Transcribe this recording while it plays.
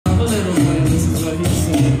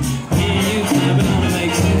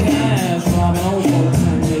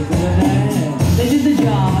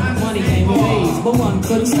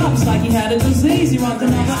stops like he had a disease. He robbed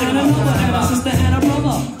another and another, and a sister and a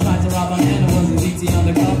brother. Tried to rob a man who was a DT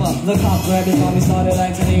undercover. The cop grabbed his arm, he started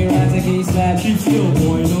acting, he ran to get slapped. Keep still,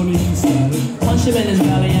 boy, no need to slap. Punched him in his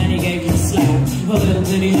belly and he gave him a slap. But little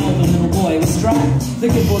did he know the little boy was strapped. The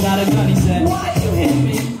kid pulled out a gun, he said, "Why you hit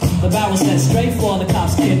me?" The barrel set straight for the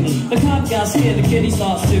cop's kidney. The cop got scared, the kid he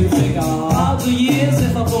starts to figure, I'll do years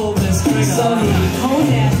if I pull this trigger. So he cold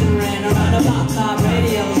dashed and ran around a pop top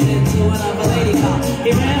radios into another lady cop.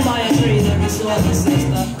 He ran by a tree, then he saw his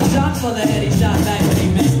sister. Shot for the head, he shot back, but he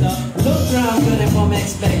missed her. Looked around, couldn't form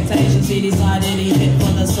expectations. He decided he'd hit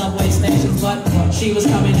for the subway stations, but she was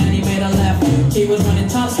coming and he made a left. He was running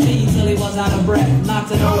top speed till he was out of breath.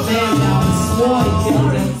 Knocked an old man down and swore he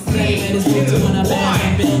killed him. Then he made his way to an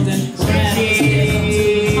abandoned building. Ran up the stairs up to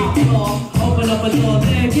the top floor. Opened up a door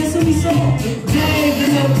there, guess who we saw? Dave, the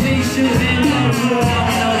little pea shooting in the floor.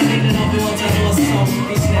 I was leaning up towards the door, so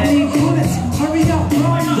he said, "Hey, bullets, hurry up,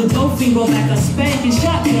 hurry up." The dope fiend brought back a spanking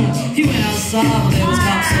shotgun. He went outside, but there was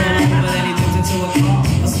cops all over. Then he dipped into a car,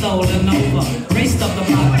 a stolen Nova. Raced up the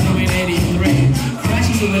block, doing 83.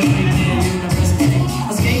 Crashed into a tree near University.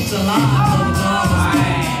 Escaped alive, though the car was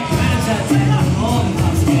bad. Ran a tat-tat, all the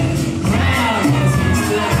cops again. Ran out of his, he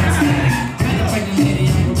still got static. Ran the pregnant lady,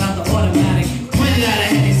 and got the automatic. Pointed at her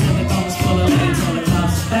head, he said the gun was full of lead. Told the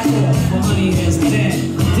cops, back off, for honey is dead.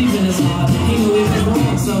 Deep in his heart, he knew he was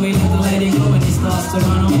wrong, so he let the lady go and he starts to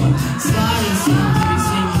run on. Sliding soon, he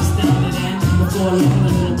seemed astounded, and before long, the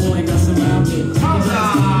little boy got surrounded. He was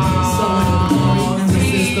so in the glory, and this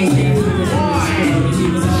is the way he could have his story. He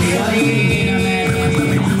was on the other end, and a man was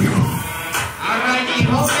coming. Alrighty,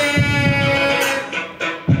 hold it!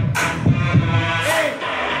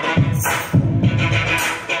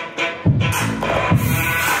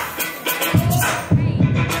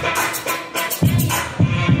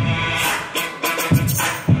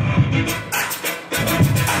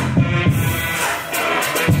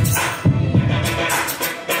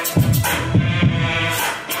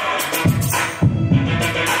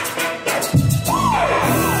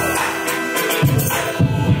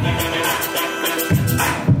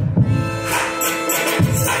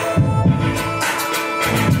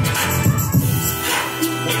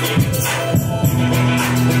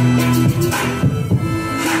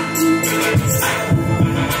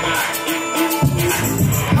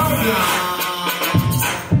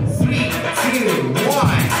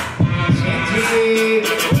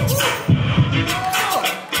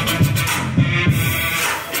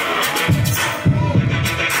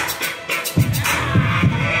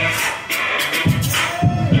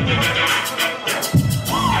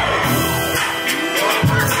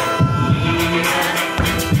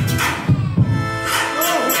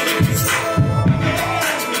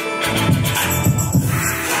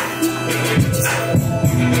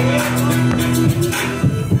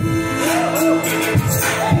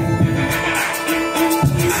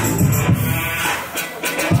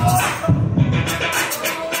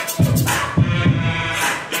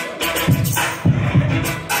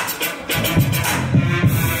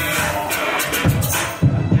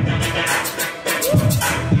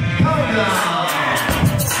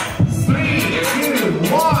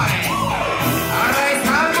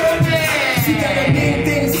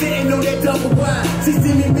 She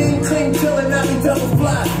see me mean, clean, chillin', I be double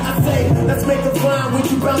fly. I say, let's make a fine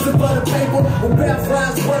with you bouncing for the paper. When bad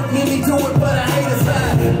flies work, need me do it, but I hate a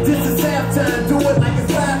side. This is halftime, do it like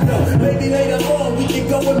it's live though. Maybe later on, we can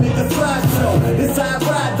go and make a slide show. It's how I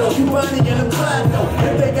ride though, you Bonnie and I'm Clyde though.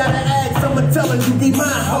 If they gotta ask, I'ma tell them you be my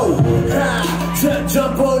hoe.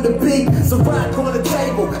 Jump on the beat, so rock on the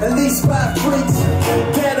table, at least 5 freaks.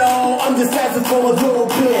 Ghetto, I'm just asking for a little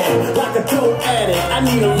bit. Like a dope addict, I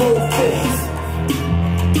need a little fix.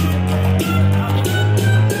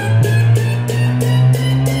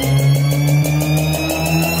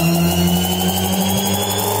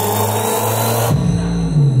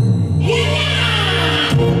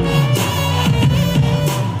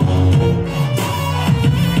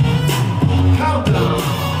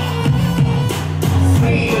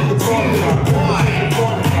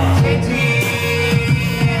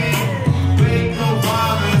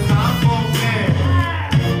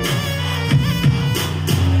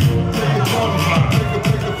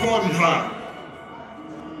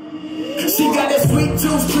 She got that sweet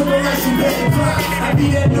juice, trippin' like she ready to cry. I be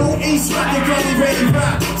that new East rockin' girl, he ready to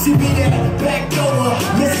rock. She be that back door,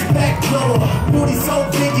 Mrs. Back Blower. Booty so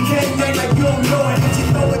big you can't act like you don't know it. If you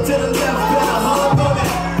throw it to the left, better hug on it.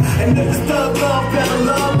 And if it's thug love, better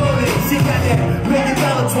love on it. She got that $1 million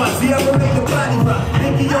twice, she ever make the body rock.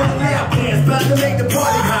 Nikki on the lap dance, about to make the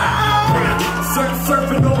party hot.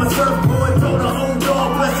 Surfing on my surfboard, told her home dog,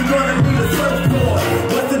 plus she gonna need a surfboard.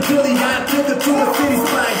 to a city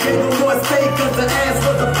spot. Gave them North State cause the ass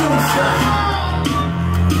was a flu shot.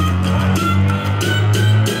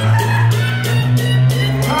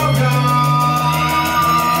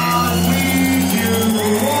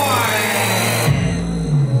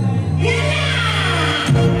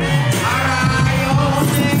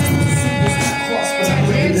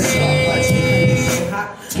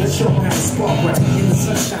 In the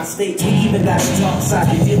sunshine state, we even got a dark side.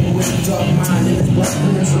 You're dealing with a dark mind in this West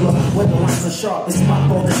Peninsula. When the lines are sharp, it's my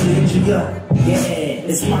fault that we injure ya. Yeah,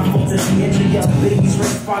 it's my fault that we injure ya. Babies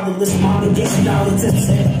raised fatherless, mom and getting dollar tips.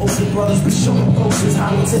 And older brothers be showing posters,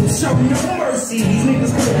 hollow tips. Show me no mercy, these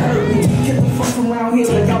niggas couldn't hurt me. Get the fuck from around here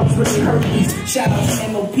like I was really herpes. Shout out to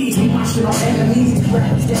MOP, we watching our enemies. These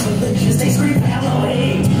rappers get religious, they scream hello,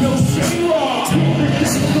 hey. No shame law, lift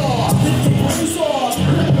the brains off. No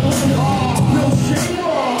shame law, lift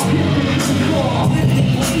the brains off. No shame law, lift the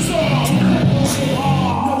brains off.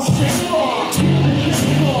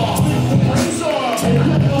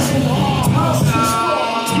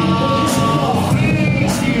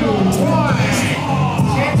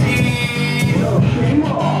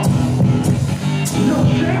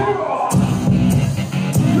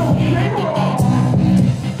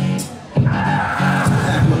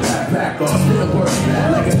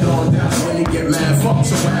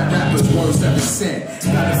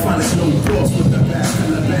 Gotta find us no boss with the back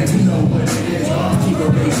and the bank, you know what it is. Keep a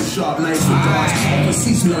razor sharp, nice with darts.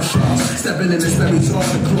 Overseas no sharps, stepping in this very talk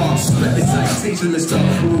the clocks. Let the citation and stuff.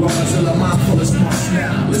 We're all until a mind full of smarts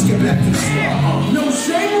now. Let's get back to the start. No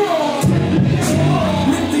shame law,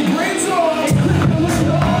 lift the brains off. No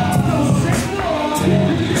shame law, lift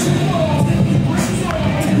the brains off.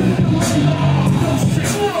 No shame law,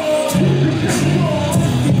 lift the brains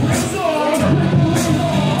off.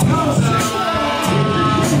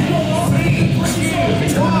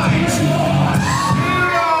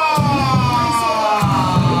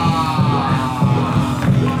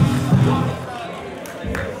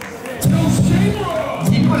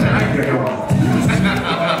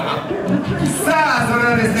さあ、それ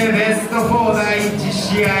はですね、ベスト4第1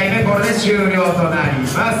試合目、これで終了となりま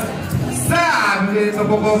す。さあ、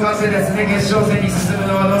ここを勝ってですね、決勝戦に進む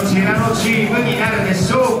のはどちらのチームになるで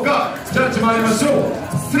しょうか。ジャッジ参りましょう。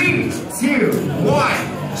3、2、1